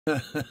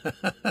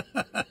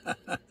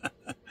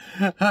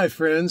Hi,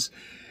 friends.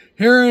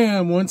 Here I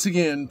am once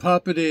again,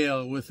 Papa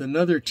Dale, with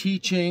another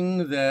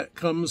teaching that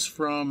comes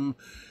from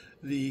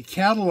the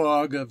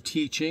catalog of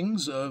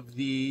teachings of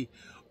the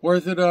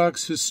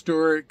Orthodox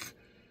Historic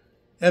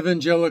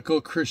Evangelical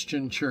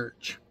Christian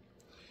Church.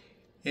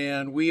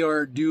 And we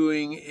are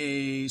doing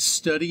a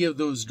study of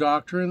those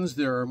doctrines.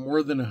 There are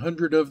more than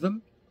 100 of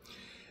them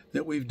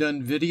that we've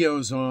done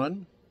videos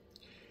on,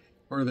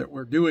 or that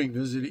we're doing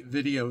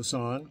videos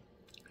on.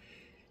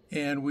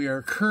 And we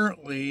are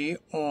currently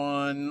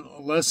on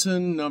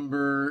lesson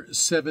number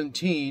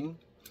 17,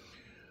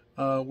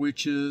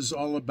 which is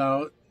all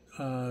about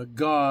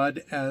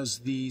God as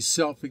the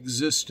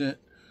self-existent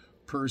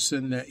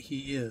person that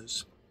he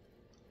is.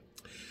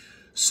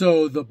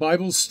 So the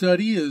Bible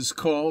study is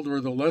called,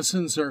 or the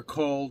lessons are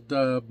called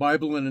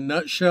Bible in a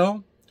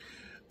Nutshell.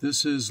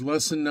 This is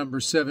lesson number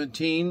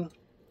 17.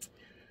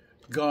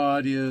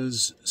 God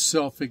is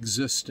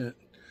self-existent.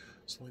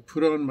 So let me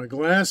put on my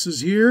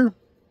glasses here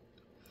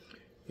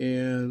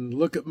and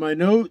look at my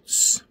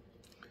notes,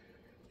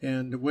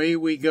 and away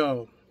we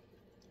go.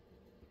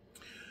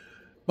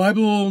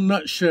 Bible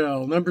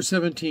nutshell, number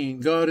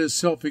 17, God is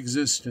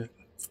self-existent.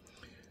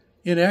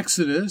 In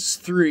Exodus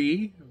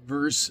 3,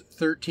 verse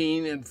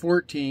 13 and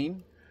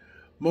 14,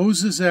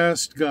 Moses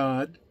asked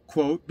God,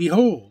 quote,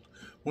 "Behold,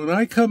 when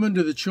I come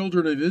unto the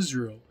children of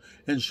Israel,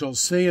 and shall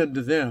say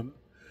unto them,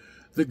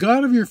 The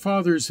God of your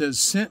fathers has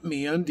sent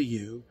me unto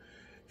you,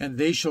 and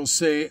they shall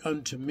say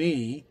unto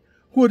me,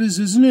 What is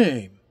his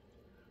name?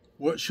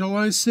 What shall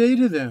I say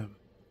to them?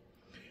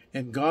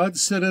 And God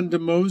said unto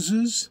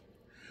Moses,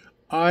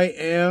 I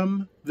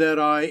am that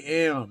I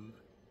am.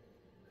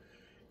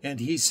 And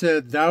he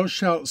said, Thou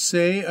shalt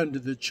say unto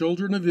the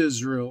children of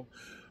Israel,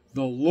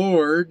 The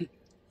Lord,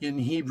 in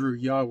Hebrew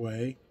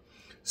Yahweh,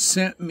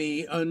 sent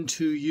me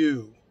unto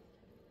you."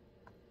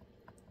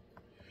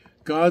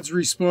 God's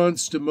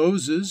response to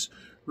Moses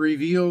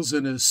reveals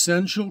an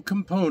essential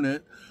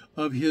component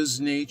of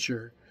his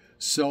nature,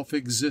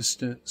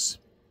 self-existence.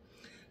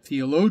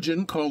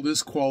 Theologian called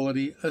this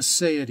quality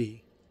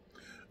aseity.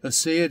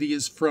 Aseity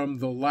is from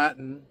the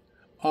Latin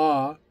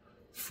a,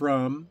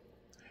 from,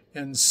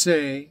 and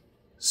se,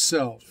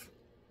 self.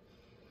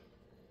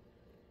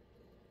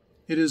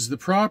 It is the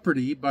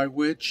property by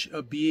which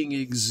a being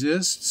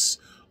exists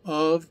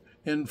of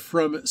and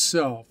from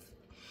itself.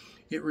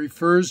 It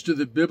refers to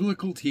the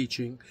biblical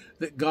teaching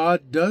that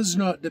God does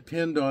not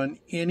depend on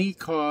any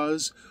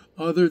cause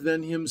other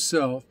than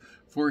himself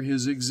for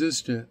his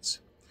existence,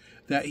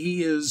 that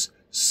he is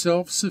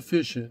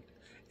self-sufficient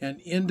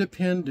and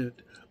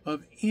independent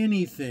of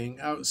anything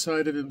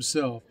outside of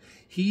himself.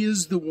 He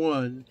is the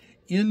one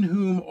in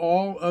whom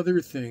all other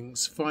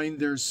things find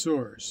their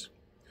source.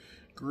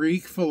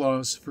 Greek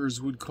philosophers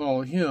would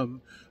call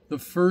him the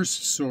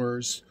first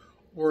source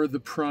or the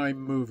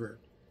prime mover.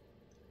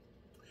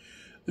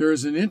 There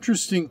is an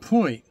interesting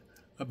point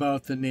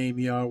about the name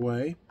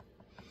Yahweh.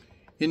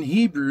 In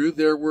Hebrew,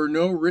 there were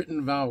no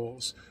written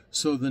vowels,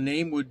 so the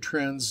name would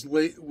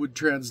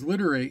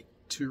transliterate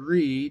to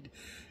read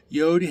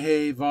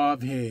Yod-He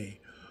Vav-He,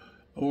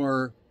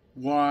 or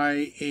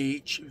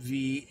YHVH.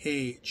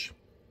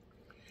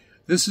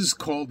 This is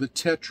called the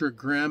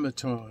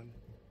Tetragrammaton.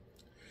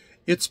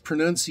 Its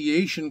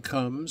pronunciation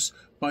comes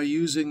by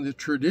using the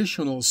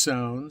traditional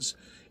sounds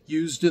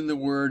used in the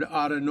word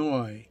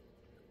Adonai,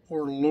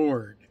 or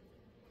Lord.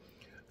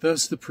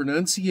 Thus, the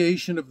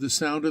pronunciation of the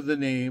sound of the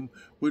name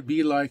would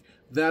be like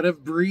that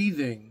of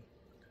breathing.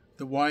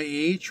 The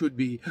YH would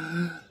be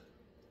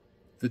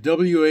the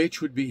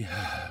WH would be.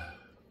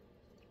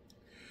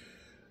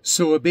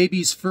 So a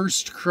baby's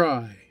first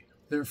cry,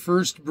 their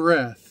first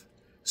breath,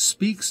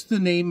 speaks the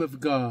name of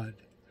God,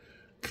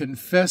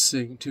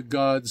 confessing to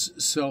God's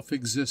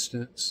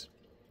self-existence.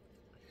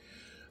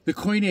 The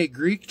Koine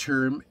Greek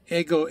term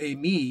ego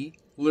eimi,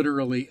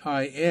 literally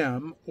I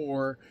am,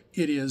 or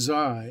it is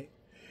I,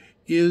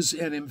 is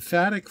an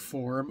emphatic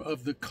form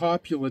of the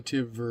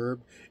copulative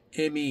verb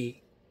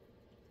eimi,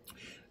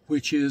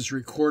 which is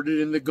recorded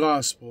in the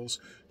Gospels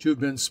to have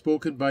been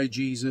spoken by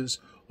Jesus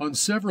on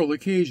several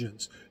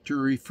occasions to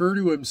refer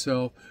to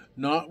himself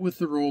not with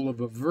the role of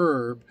a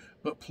verb,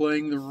 but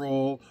playing the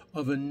role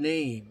of a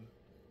name.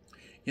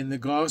 In the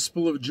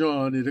Gospel of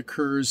John, it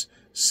occurs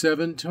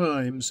 7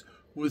 times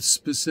with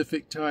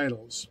specific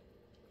titles.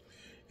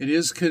 It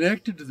is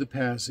connected to the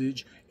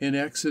passage in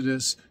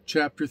Exodus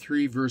chapter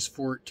 3, verse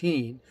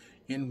 14,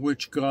 in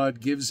which God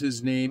gives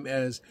his name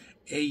as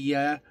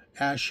Ehyeh,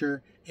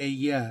 Asher,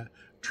 Ehyeh,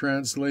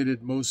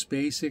 translated most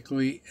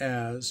basically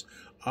as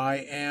I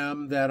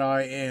am that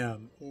I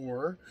am,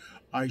 or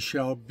I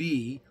shall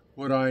be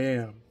what I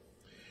am.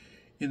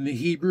 In the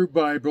Hebrew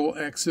Bible,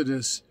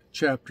 Exodus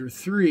chapter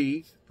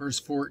 3, verse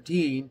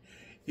 14,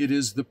 it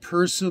is the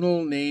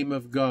personal name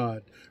of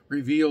God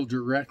revealed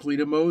directly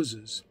to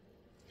Moses.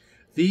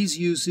 These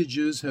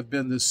usages have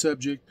been the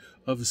subject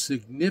of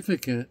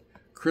significant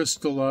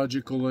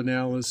Christological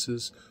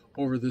analysis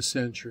over the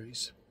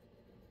centuries.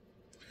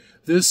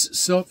 This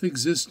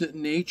self-existent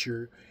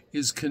nature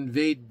is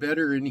conveyed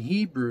better in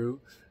Hebrew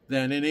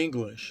than in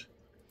English.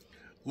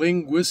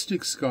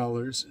 Linguistic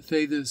scholars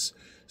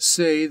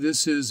say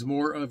this is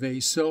more of a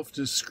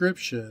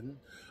self-description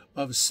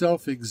of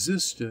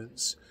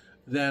self-existence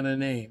than a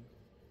name.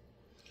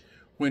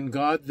 When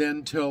God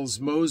then tells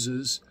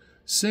Moses,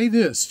 "Say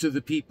this to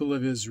the people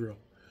of Israel,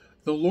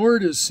 the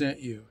Lord has sent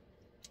you,"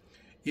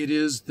 it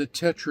is the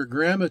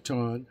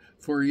tetragrammaton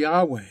for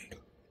Yahweh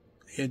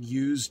and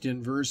used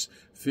in verse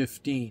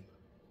 15.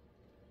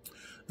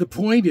 The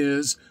point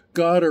is,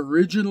 God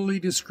originally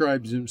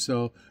describes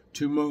himself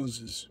to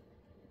Moses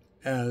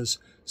as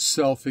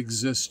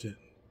self-existent.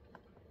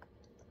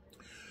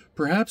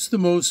 Perhaps the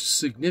most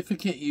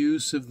significant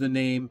use of the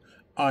name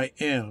I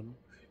am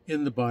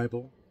in the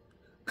Bible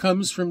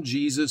comes from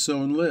Jesus'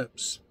 own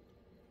lips.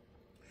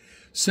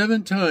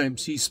 7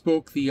 times he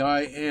spoke the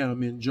I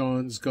am in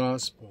John's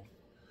Gospel.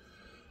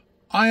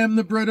 I am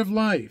the bread of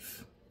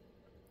life,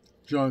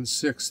 John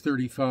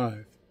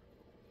 6:35.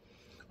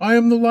 I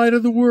am the light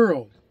of the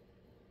world,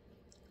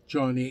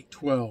 John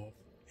 8:12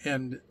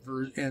 and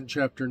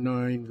chapter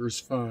 9, verse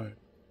 5.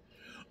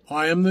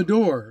 I am the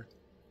door,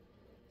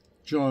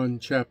 John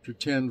chapter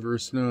 10,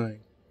 verse 9.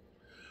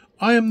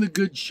 I am the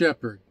good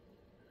shepherd,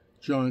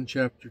 John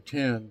chapter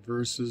 10,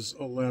 verses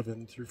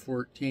 11 through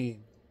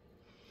 14.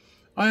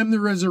 I am the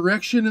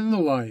resurrection and the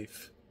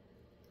life,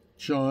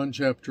 John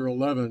chapter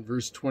 11,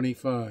 verse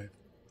 25.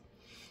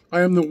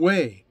 I am the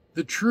way,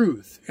 the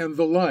truth, and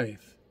the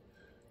life,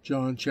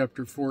 John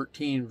chapter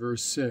 14,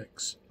 verse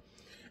 6.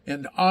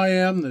 And I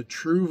am the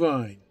true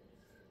vine,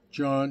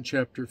 John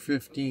chapter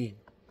 15,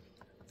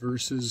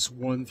 verses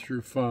 1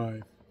 through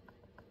 5.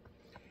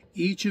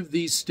 Each of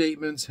these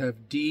statements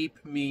have deep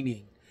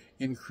meaning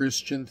in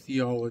Christian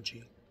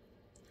theology.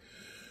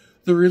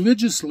 The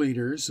religious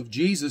leaders of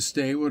Jesus'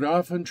 day would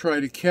often try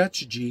to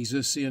catch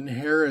Jesus in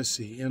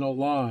heresy, in a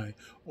lie,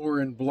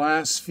 or in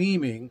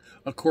blaspheming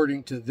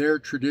according to their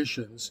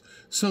traditions,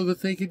 so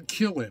that they could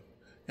kill him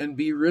and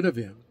be rid of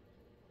him.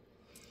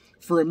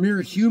 For a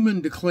mere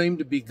human to claim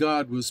to be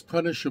God was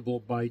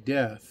punishable by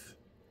death.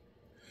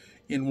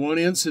 In one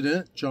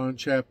incident, John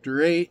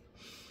chapter 8,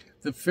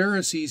 the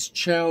Pharisees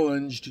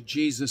challenged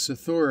Jesus'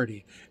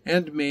 authority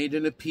and made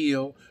an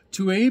appeal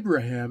to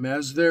Abraham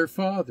as their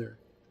father.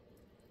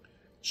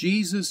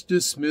 Jesus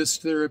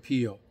dismissed their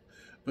appeal,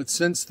 but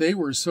since they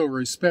were so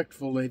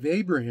respectful of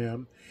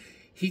Abraham,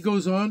 he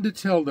goes on to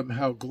tell them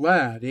how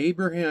glad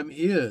Abraham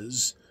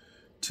is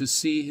to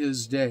see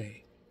his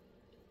day.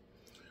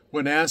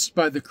 When asked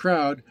by the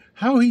crowd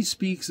how he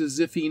speaks as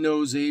if he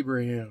knows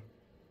Abraham,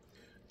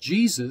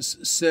 Jesus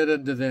said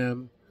unto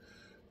them,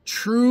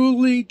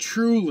 "Truly,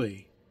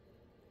 truly,"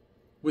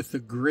 with the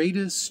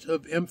greatest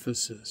of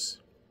emphasis,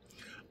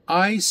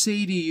 "I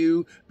say to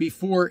you,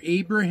 before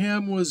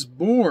Abraham was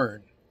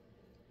born,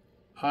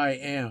 I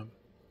am."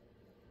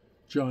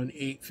 John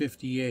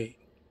 8:58.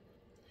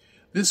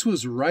 This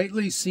was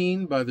rightly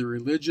seen by the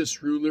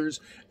religious rulers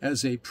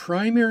as a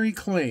primary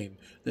claim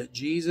that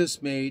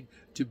Jesus made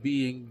to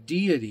being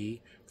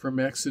deity from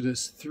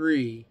Exodus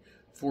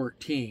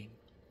 3:14.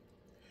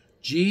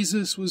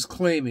 Jesus was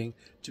claiming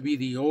to be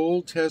the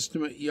Old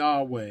Testament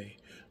Yahweh,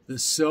 the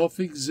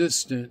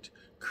self-existent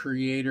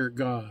Creator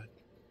God.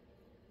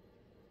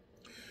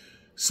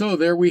 So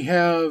there we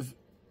have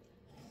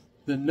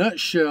the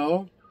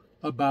nutshell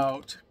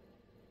about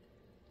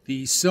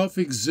the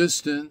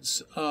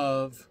self-existence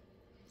of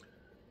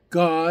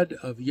God,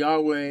 of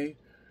Yahweh,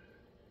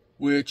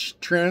 which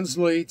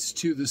translates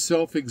to the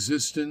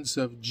self-existence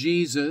of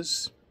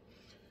Jesus,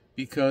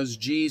 because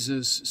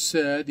Jesus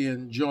said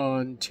in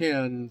John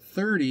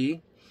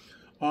 10:30,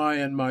 I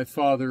and my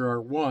Father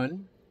are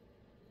one.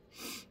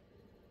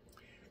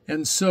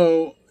 And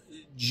so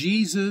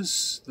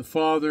Jesus, the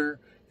Father,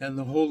 and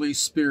the Holy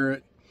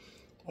Spirit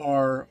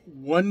are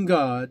one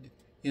God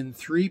in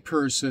 3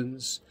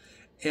 persons,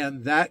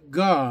 and that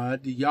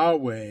God,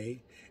 Yahweh,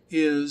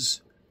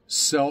 is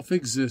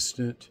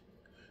self-existent,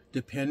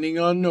 depending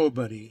on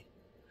nobody,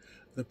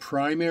 the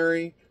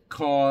primary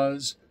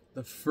cause,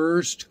 the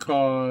first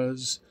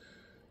cause,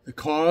 the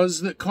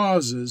cause that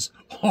causes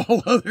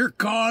all other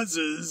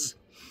causes,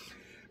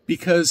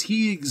 because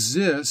he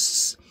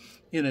exists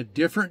in a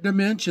different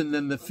dimension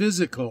than the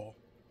physical.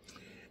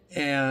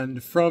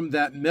 And from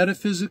that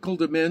metaphysical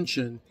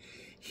dimension,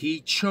 he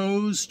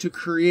chose to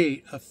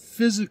create a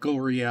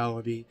physical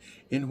reality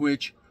in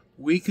which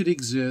we could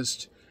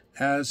exist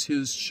as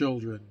his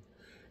children.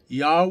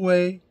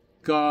 Yahweh,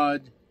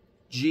 God,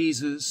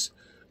 Jesus,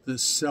 the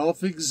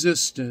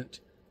self-existent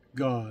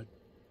God.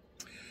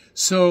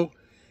 So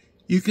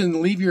you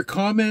can leave your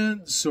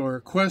comments or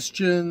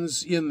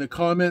questions in the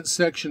comment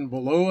section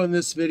below on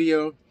this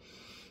video,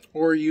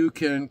 or you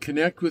can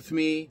connect with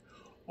me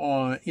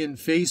in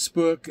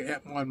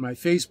Facebook, on my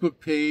Facebook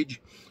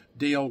page,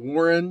 Dale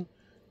Warren.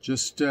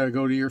 Just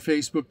go to your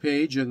Facebook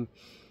page and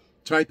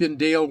type in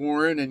Dale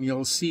Warren, and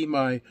you'll see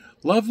my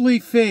lovely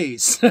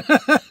face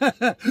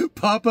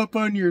pop up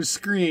on your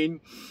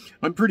screen.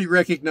 I'm pretty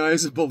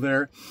recognizable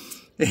there.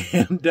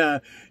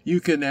 And you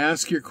can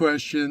ask your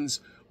questions,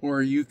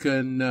 or you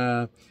can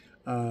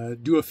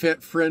do a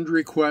friend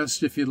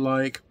request if you'd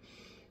like.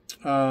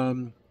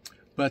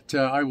 But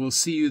I will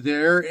see you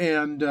there.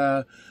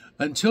 And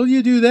until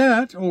you do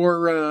that,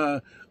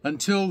 or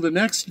until the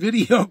next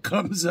video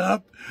comes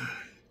up,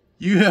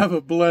 you have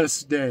a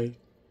blessed day.